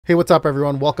Hey, what's up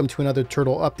everyone? Welcome to another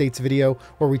Turtle Updates video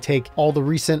where we take all the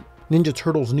recent Ninja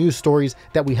Turtles news stories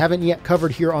that we haven't yet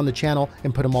covered here on the channel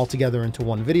and put them all together into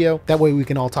one video. That way we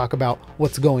can all talk about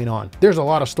what's going on. There's a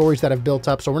lot of stories that have built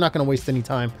up, so we're not going to waste any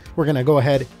time. We're going to go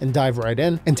ahead and dive right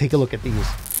in and take a look at these.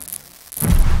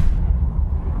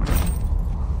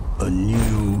 A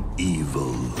new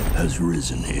evil has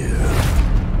risen here.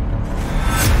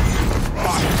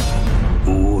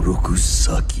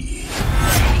 Orokusaki.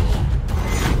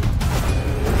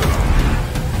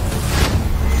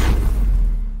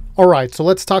 Alright, so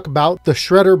let's talk about the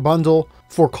Shredder bundle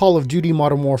for Call of Duty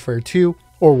Modern Warfare 2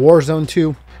 or Warzone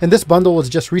 2. And this bundle was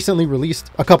just recently released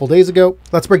a couple days ago.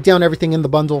 Let's break down everything in the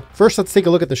bundle. First, let's take a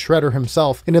look at the Shredder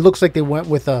himself. And it looks like they went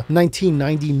with a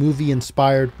 1990 movie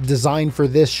inspired design for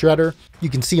this Shredder.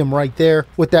 You can see him right there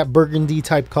with that burgundy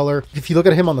type color. If you look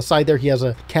at him on the side there, he has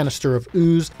a canister of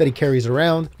ooze that he carries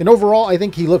around. And overall, I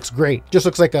think he looks great. Just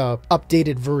looks like a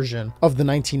updated version of the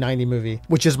 1990 movie,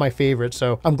 which is my favorite.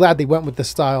 So I'm glad they went with this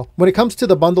style. When it comes to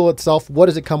the bundle itself, what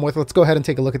does it come with? Let's go ahead and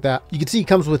take a look at that. You can see he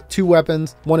comes with two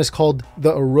weapons. One is called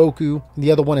the Oroku, and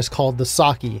the other one is called the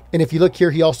Saki. And if you look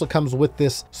here, he also comes with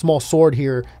this small sword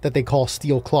here that they call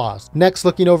Steel Claws. Next,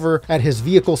 looking over at his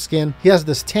vehicle skin, he has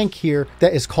this tank here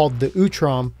that is called the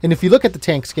Utrom. And if you look at the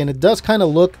tank skin, it does kind of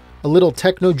look a little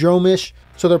Technodrome-ish.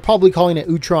 So they're probably calling it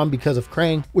Utrom because of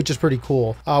Krang, which is pretty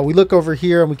cool. We look over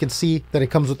here and we can see that it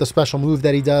comes with a special move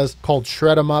that he does called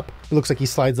Shred 'em Up. It looks like he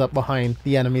slides up behind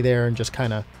the enemy there and just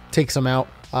kind of takes him out.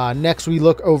 Next, we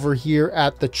look over here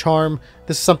at the charm.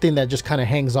 This is something that just kind of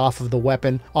hangs off of the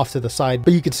weapon off to the side,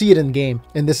 but you can see it in game.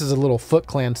 And this is a little Foot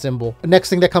Clan symbol. The next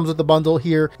thing that comes with the bundle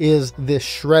here is this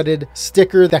shredded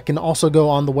sticker that can also go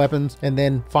on the weapons. And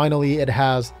then finally, it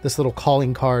has this little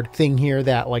calling card thing here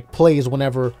that like plays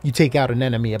whenever you take out an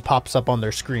enemy. It pops up on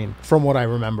their screen from what I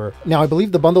remember. Now, I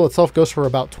believe the bundle itself goes for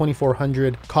about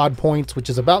 2,400 COD points, which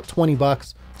is about 20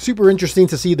 bucks. Super interesting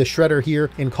to see the Shredder here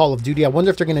in Call of Duty. I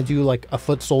wonder if they're going to do like a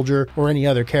Foot Soldier or any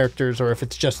other characters, or if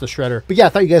it's just the Shredder. But yeah, I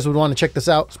thought you guys would want to check this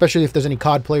out, especially if there's any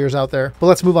COD players out there. But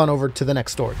let's move on over to the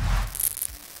next story.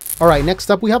 All right, next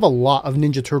up, we have a lot of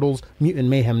Ninja Turtles Mutant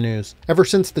Mayhem news. Ever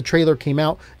since the trailer came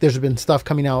out, there's been stuff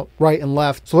coming out right and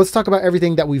left. So let's talk about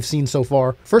everything that we've seen so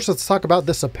far. First, let's talk about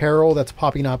this apparel that's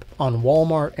popping up on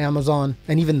Walmart, Amazon,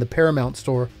 and even the Paramount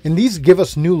store. And these give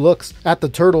us new looks at the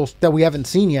Turtles that we haven't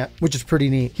seen yet, which is pretty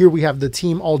neat. Here we have the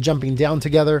team all jumping down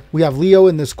together. We have Leo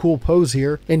in this cool pose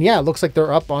here. And yeah, it looks like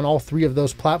they're up on all three of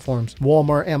those platforms,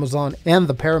 Walmart, Amazon, and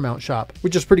the Paramount shop,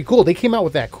 which is pretty cool. They came out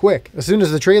with that quick. As soon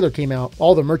as the trailer came out,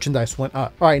 all the merchandise went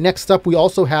up. All right, next up, we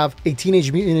also have a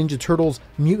Teenage Mutant Ninja Turtles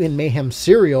Mutant Mayhem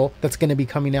cereal that's going to be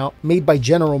coming out, made by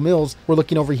General Mills. We're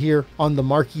looking over here on the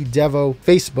Marky Devo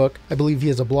Facebook. I believe he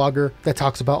is a blogger that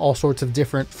talks about all sorts of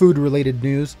different food-related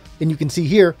news. And you can see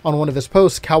here on one of his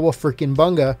posts, Kawa Frickin'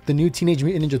 Bunga, the new Teenage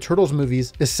Mutant Ninja Turtles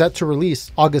movies is set to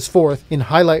release August 4th. In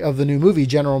highlight of the new movie,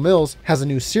 General Mills has a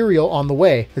new cereal on the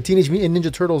way. The Teenage Mutant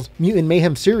Ninja Turtles Mutant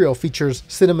Mayhem cereal features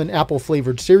cinnamon apple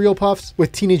flavored cereal puffs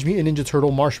with Teenage Mutant Ninja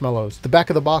Turtle marshmallows. The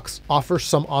back of the box offers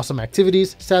some awesome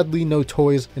activities. Sadly, no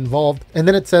toys involved. And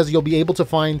then it says you'll be able to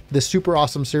find this super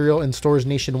awesome cereal in stores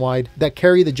nationwide that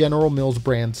carry the General Mills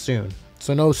brand soon.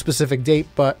 So no specific date,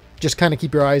 but just kind of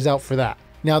keep your eyes out for that.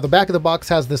 Now, the back of the box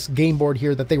has this game board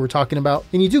here that they were talking about,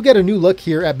 and you do get a new look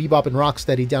here at Bebop and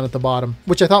Rocksteady down at the bottom,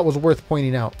 which I thought was worth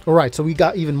pointing out. All right, so we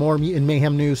got even more Mutant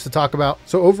Mayhem news to talk about.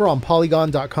 So over on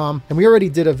Polygon.com, and we already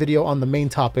did a video on the main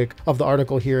topic of the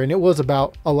article here, and it was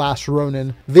about a Last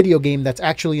Ronin video game that's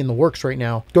actually in the works right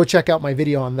now. Go check out my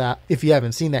video on that if you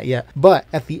haven't seen that yet. But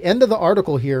at the end of the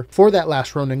article here for that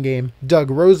Last Ronin game,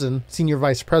 Doug Rosen, Senior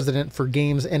Vice President for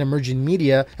Games and Emerging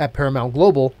Media at Paramount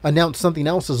Global, announced something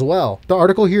else as well. The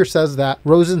article here says that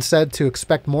Rosen said to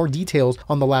expect more details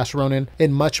on The Last Ronin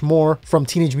and much more from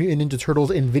Teenage Mutant Ninja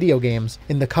Turtles in video games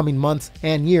in the coming months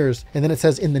and years. And then it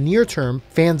says in the near term,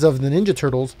 fans of the Ninja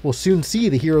Turtles will soon see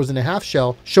the Heroes in a Half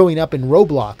Shell showing up in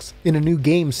Roblox in a new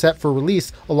game set for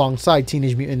release alongside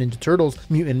Teenage Mutant Ninja Turtles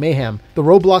Mutant Mayhem. The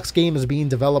Roblox game is being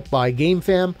developed by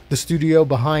GameFam, the studio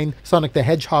behind Sonic the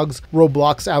Hedgehog's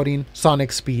Roblox outing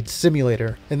Sonic Speed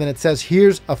Simulator. And then it says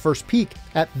here's a first peek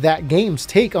at that game's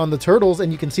take on the Turtles,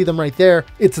 and you can see them right there.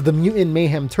 It's the Mutant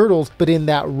Mayhem Turtles, but in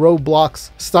that Roblox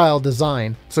style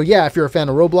design. So yeah, if you're a fan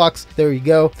of Roblox, there you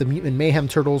go. The Mutant Mayhem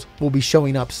Turtles will be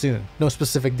showing up soon. No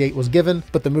specific date was given,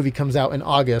 but the movie comes out in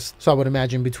August. So I would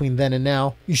imagine between then and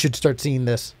now, you should start seeing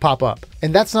this pop up.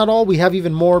 And that's not all. We have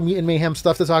even more Mutant Mayhem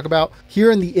stuff to talk about.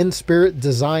 Here in the In Spirit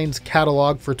Designs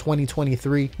catalog for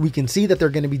 2023, we can see that they're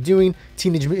going to be doing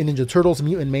Teenage Mutant Ninja Turtles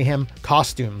Mutant Mayhem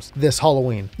costumes this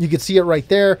Halloween. You can see it right right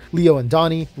there, Leo and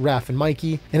Donnie, Raph and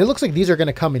Mikey. And it looks like these are going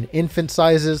to come in infant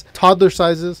sizes, toddler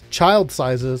sizes, child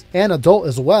sizes, and adult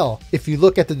as well. If you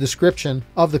look at the description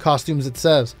of the costumes, it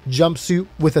says jumpsuit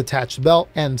with attached belt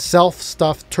and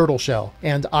self-stuffed turtle shell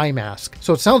and eye mask.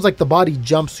 So it sounds like the body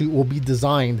jumpsuit will be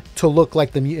designed to look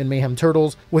like the Mutant Mayhem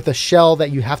turtles with a shell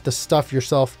that you have to stuff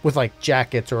yourself with, like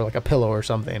jackets or like a pillow or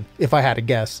something, if I had to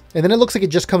guess. And then it looks like it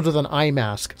just comes with an eye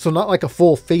mask. So not like a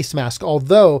full face mask,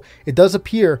 although it does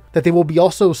appear that they will be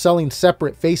also selling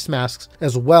separate face masks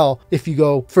as well if you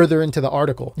go further into the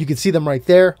article. You can see them right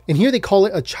there. And here they call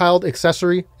it a child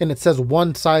accessory, and it says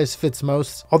one size fits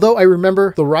most. Although I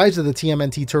remember the Rise of the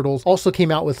TMNT Turtles also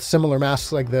came out with similar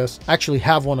masks like this. I actually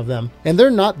have one of them, and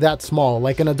they're not that small.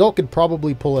 Like an adult could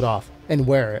probably pull it off and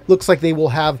wear it. Looks like they will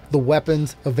have the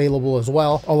weapons available as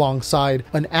well, alongside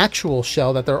an actual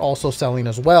shell that they're also selling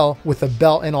as well, with a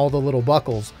belt and all the little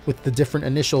buckles with the different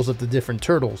initials of the different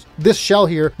turtles. This shell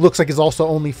here looks like it's also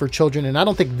only for children, and I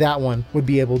don't think that one would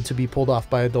be able to be pulled off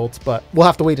by adults, but we'll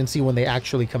have to wait and see when they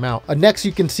actually come out. Next,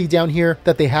 you can see down here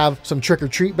that they have some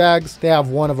trick-or-treat bags. They have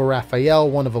one of a Raphael,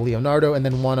 one of a Leonardo, and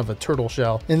then one of a turtle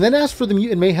shell. And then as for the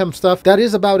Mutant Mayhem stuff, that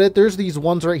is about it. There's these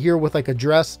ones right here with like a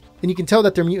dress, and you can tell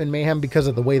that they're Mutant Mayhem because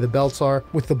of the way the belts are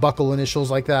with the buckle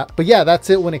initials like that. But yeah, that's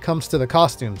it when it comes to the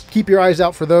costumes. Keep your eyes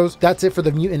out for those. That's it for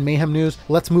the Mutant Mayhem news.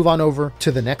 Let's move on over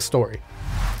to the next story.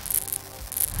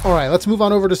 All right, let's move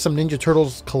on over to some Ninja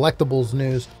Turtles collectibles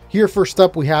news. Here first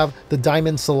up, we have the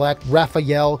Diamond Select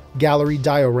Raphael Gallery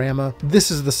Diorama. This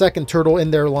is the second turtle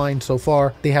in their line so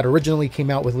far. They had originally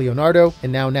came out with Leonardo,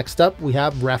 and now next up we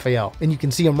have Raphael. And you can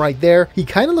see him right there. He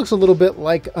kind of looks a little bit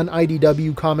like an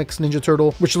IDW Comics Ninja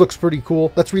Turtle, which looks pretty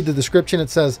cool. Let's read the description. It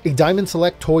says, a Diamond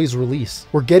Select Toys release.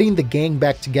 We're getting the gang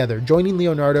back together, joining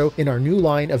Leonardo in our new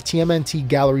line of TMNT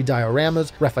Gallery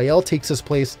Dioramas. Raphael takes his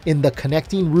place in the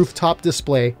connecting rooftop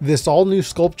display. This all-new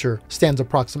sculpture stands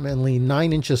approximately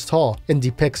 9 inches tall and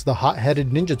depicts the hot-headed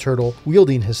Ninja Turtle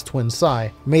wielding his twin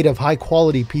sai. Made of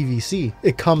high-quality PVC,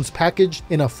 it comes packaged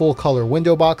in a full-color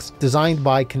window box designed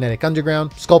by Kinetic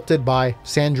Underground, sculpted by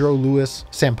Sandro Luis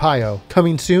Sampaio.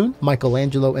 Coming soon,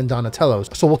 Michelangelo and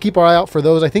Donatello's. So we'll keep our eye out for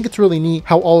those. I think it's really neat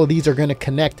how all of these are going to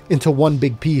connect into one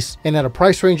big piece, and at a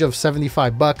price range of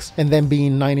 75 bucks and then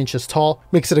being 9 inches tall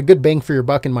makes it a good bang for your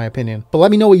buck in my opinion. But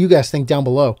let me know what you guys think down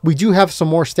below. We do have some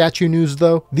more statue news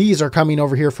though. These are coming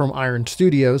over here from Iron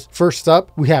Studios. First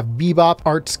up, we have Bebop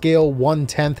Art Scale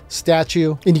 1/10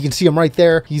 statue, and you can see him right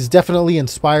there. He's definitely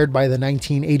inspired by the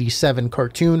 1987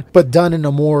 cartoon, but done in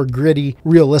a more gritty,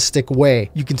 realistic way.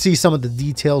 You can see some of the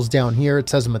details down here. It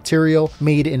says material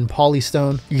made in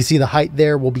polystone. You can see the height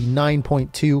there will be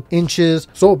 9.2 inches.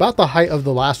 So about the height of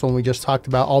the last one we just talked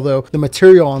about, although the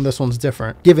material on this one's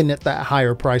different. Given it that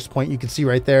higher price point, you can see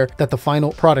right there that the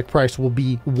final product price will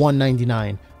be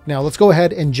 $199. Now let's go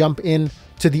ahead and jump in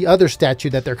to the other statue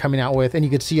that they're coming out with, and you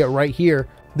can see it right here.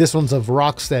 This one's of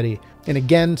Rocksteady, and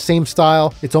again, same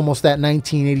style. It's almost that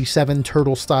 1987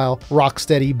 turtle style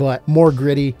Rocksteady, but more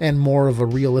gritty and more of a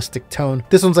realistic tone.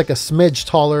 This one's like a smidge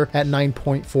taller at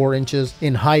 9.4 inches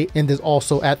in height, and is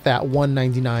also at that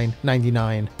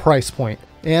 $199.99 price point.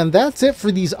 And that's it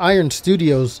for these Iron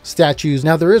Studios statues.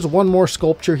 Now there is one more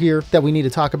sculpture here that we need to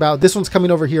talk about. This one's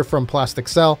coming over here from Plastic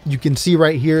Cell. You can see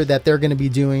right here that they're going to be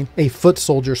doing a foot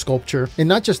soldier sculpture, and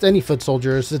not just any foot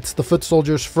soldiers. It's the foot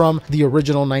soldiers from the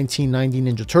original 1990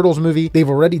 Ninja Turtles movie. They've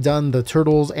already done the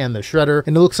Turtles and the Shredder,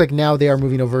 and it looks like now they are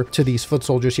moving over to these foot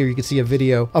soldiers here. You can see a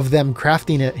video of them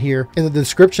crafting it here, and the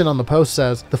description on the post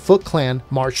says the Foot Clan,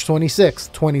 March 26,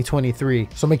 2023.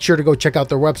 So make sure to go check out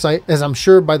their website, as I'm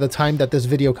sure by the time that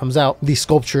this video comes out, these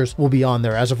sculptures will be on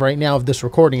there. As of right now of this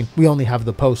recording, we only have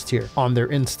the post here on their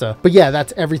Insta. But yeah,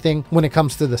 that's everything when it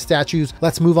comes to the statues.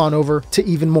 Let's move on over to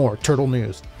even more turtle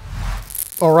news.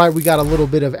 All right, we got a little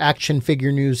bit of action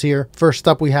figure news here. First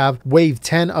up, we have Wave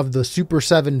 10 of the Super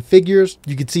 7 figures.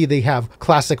 You can see they have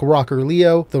Classic Rocker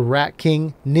Leo, the Rat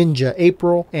King, Ninja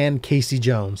April, and Casey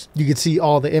Jones. You can see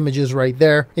all the images right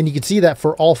there. And you can see that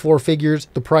for all 4 figures,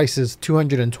 the price is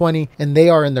 $220, and they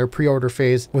are in their pre-order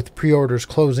phase, with pre-orders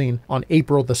closing on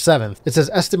April the 7th. It says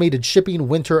estimated shipping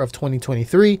winter of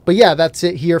 2023. But yeah, that's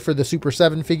it here for the Super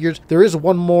 7 figures. There is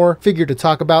one more figure to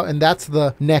talk about, and that's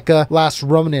the NECA Last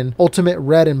Ronin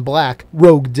Ultimate Red and Black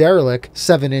Rogue Derelict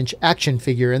 7-inch action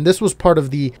figure. And this was part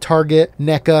of the Target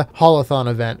NECA Holothon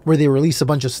event where they released a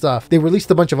bunch of stuff. They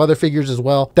released a bunch of other figures as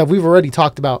well that we've already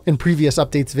talked about in previous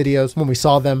updates videos when we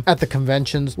saw them at the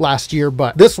conventions last year.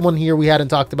 But this one here we hadn't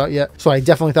talked about yet, so I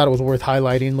definitely thought it was worth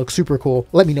highlighting. Looks super cool.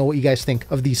 Let me know what you guys think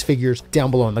of these figures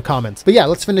down below in the comments. But yeah,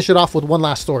 let's finish it off with one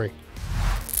last story.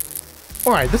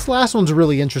 All right, this last one's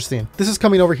really interesting. This is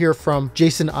coming over here from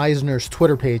Jason Eisner's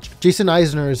Twitter page. Jason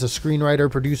Eisner is a screenwriter,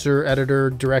 producer,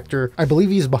 editor, director. I believe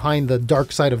he's behind the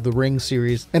Dark Side of the Ring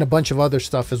series and a bunch of other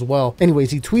stuff as well. Anyways,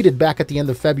 he tweeted back at the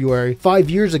end of February, 5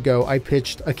 years ago, I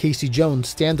pitched a Casey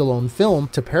Jones standalone film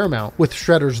to Paramount with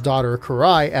Shredder's daughter,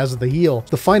 Karai, as the heel.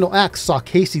 The final act saw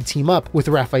Casey team up with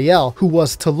Raphael, who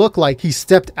was to look like he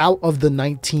stepped out of the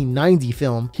 1990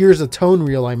 film. Here's a tone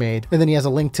reel I made. And then he has a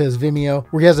link to his Vimeo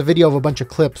where he has a video of a bunch of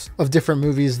clips of different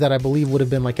movies that I believe would have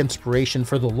been like inspiration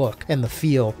for the look and the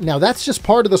feel. Now that's just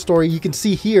part of the story. You can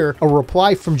see here a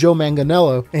reply from Joe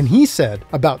Manganiello, and he said,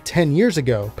 about 10 years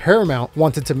ago, Paramount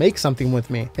wanted to make something with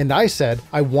me, and I said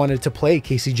I wanted to play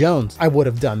Casey Jones. I would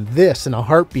have done this in a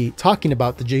heartbeat, talking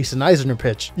about the Jason Eisner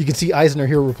pitch. You can see Eisner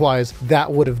here replies, that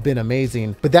would have been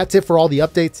amazing. But that's it for all the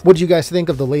updates. What do you guys think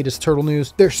of the latest Turtle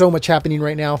news? There's so much happening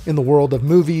right now in the world of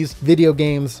movies, video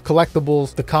games,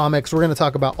 collectibles, the comics. We're going to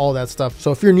talk about all that stuff.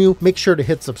 So if you're new, make sure to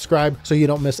hit subscribe so you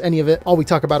don't miss any of it. All we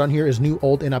talk about on here is new,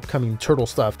 old, and upcoming Turtle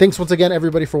stuff. Thanks once again,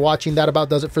 everybody, for watching. That about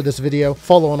does it for this video.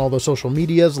 Follow on all those social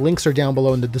medias. Links are down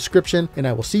below in the description, and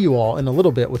I will see you all in a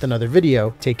little bit with another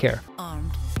video. Take care.